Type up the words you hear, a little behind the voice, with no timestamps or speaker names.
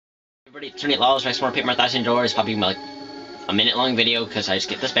Everybody, turn it low, so I more Paper 1000 doors, probably like a minute long video because I just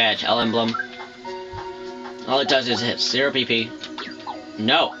get this badge, L emblem. All it does is hit 0 PP.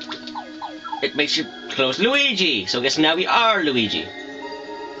 No! It makes you close Luigi! So I guess now we are Luigi.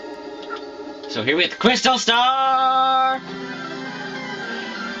 So here we have the Crystal Star!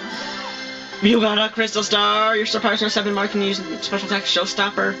 You got a Crystal Star! Your star powers are 7 more, can use special attack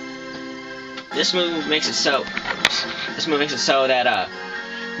Showstopper. This move makes it so that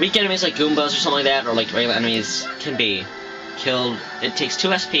weak enemies like Goombas or something like that, or like regular enemies, can be killed. It takes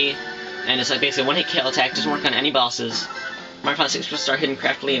 2 SP, and it's like basically a one-hit kill attack, doesn't work on any bosses. Mario Final 6 will start hidden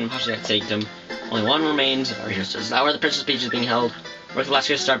craftily and possibly take them. Only one remains. Is that where the Princess Peach is being held? Where's the last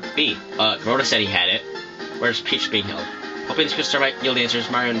Crystal Star B? Rhoda said he had it. Where's Peach being held? Hoping this Crystal Star might yield answers.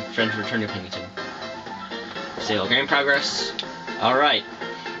 Mario and friends return to Pennington. Sale game progress. Alright.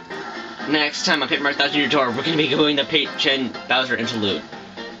 Next time on Paper Mario 1000 Door, we're going to be going to Peach and Bowser interlude.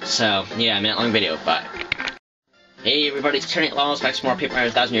 So, yeah, a minute long video, bye. Hey everybody, it's Turning It Long, back to more Paper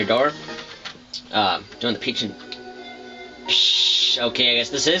Mario 1000 Door. Doing the Peach and... Okay, I guess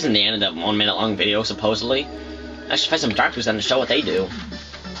this isn't the end of the 1 minute long video, supposedly. I should find some Dark Boosts on to show what they do.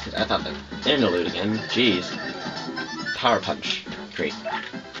 Cause I thought the interlude again, jeez. Power Punch, great.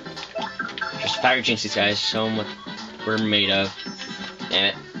 Just Fire Jinx these guys, show them what we're made of. Damn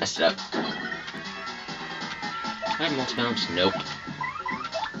it, messed it up. Do I have multi-bounce? Nope.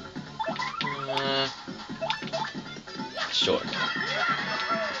 Sure.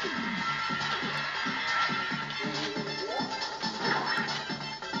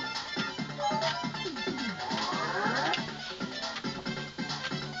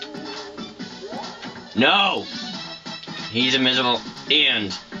 No! He's invisible,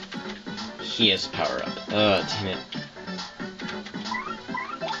 and he has power up. Oh, damn it.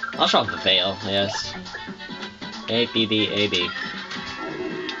 I'll show off the fail, I guess. A, B, B, A, B.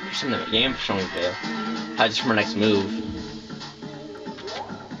 For some of the game, showing fail. Probably just for my next move.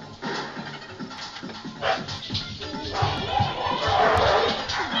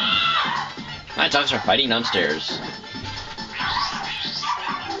 My dogs are fighting downstairs.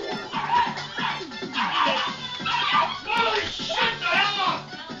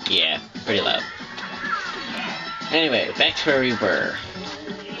 Yeah, pretty loud. Anyway, back to where we were.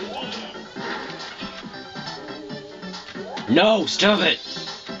 No, stop it!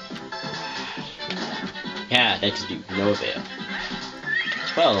 Yeah, that could do no avail.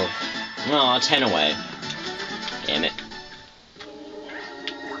 12. No, 10 away. Damn it.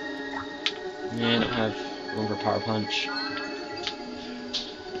 Yeah, I don't have room for Power Punch.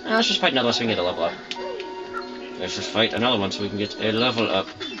 Let's just fight another one so we can get a level up. Let's just fight another one so we can get a level up.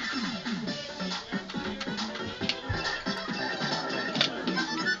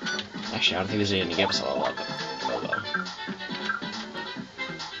 Actually, I don't think there's any to give us a level up. Oh well.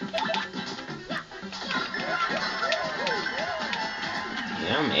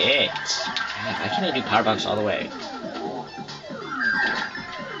 Damn it. God, why can't I do Power Bounce all the way?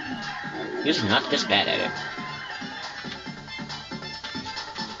 He was not this bad at it.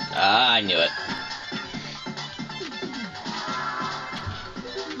 Ah, I knew it.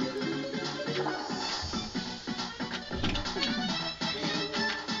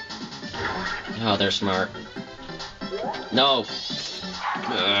 Oh, they're smart. No!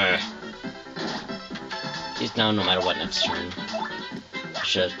 Ugh. He's down no matter what next turn.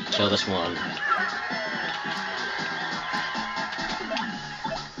 Should kill this one.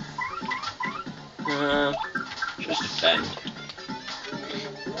 Just defend.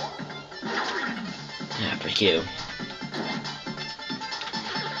 Yeah, break you.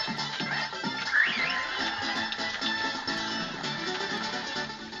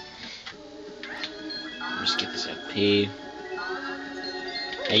 Just get this FP.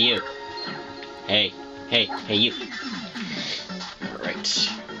 Hey, you. Hey, you. Alright.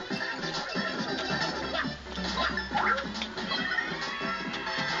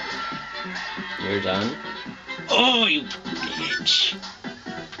 You're done. Oh, you bitch.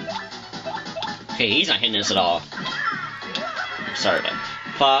 Okay, he's not hitting us at all. Sorry about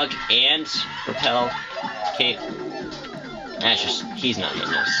that. Fog and Repel. Okay. That's just, he's not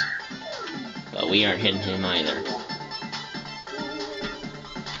hitting us. But we aren't hitting him either.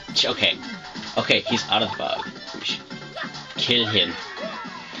 Okay. Okay, he's out of the fog. We should kill him.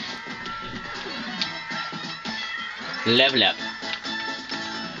 Level up.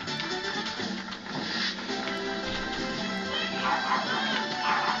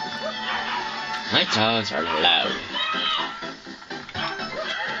 My dogs are loud.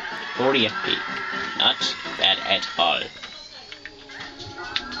 40 FP. Not bad at all.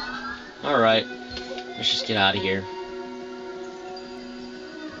 Alright. Let's just get out of here.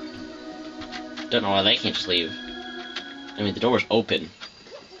 Don't know why they can't just leave. I mean, the door's open.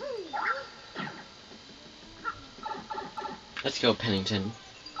 Let's go, Pennington.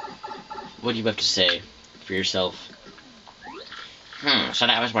 What do you have to say for yourself? So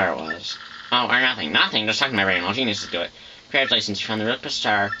that was where it was. Oh, or nothing. Nothing. Just talking to my brain. All geniuses do it. Congratulations, you found the real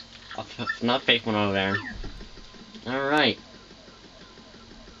star. Not fake one over there. Alright.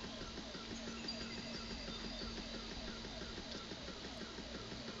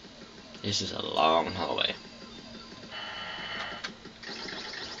 This is a long hallway.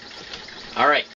 Alright,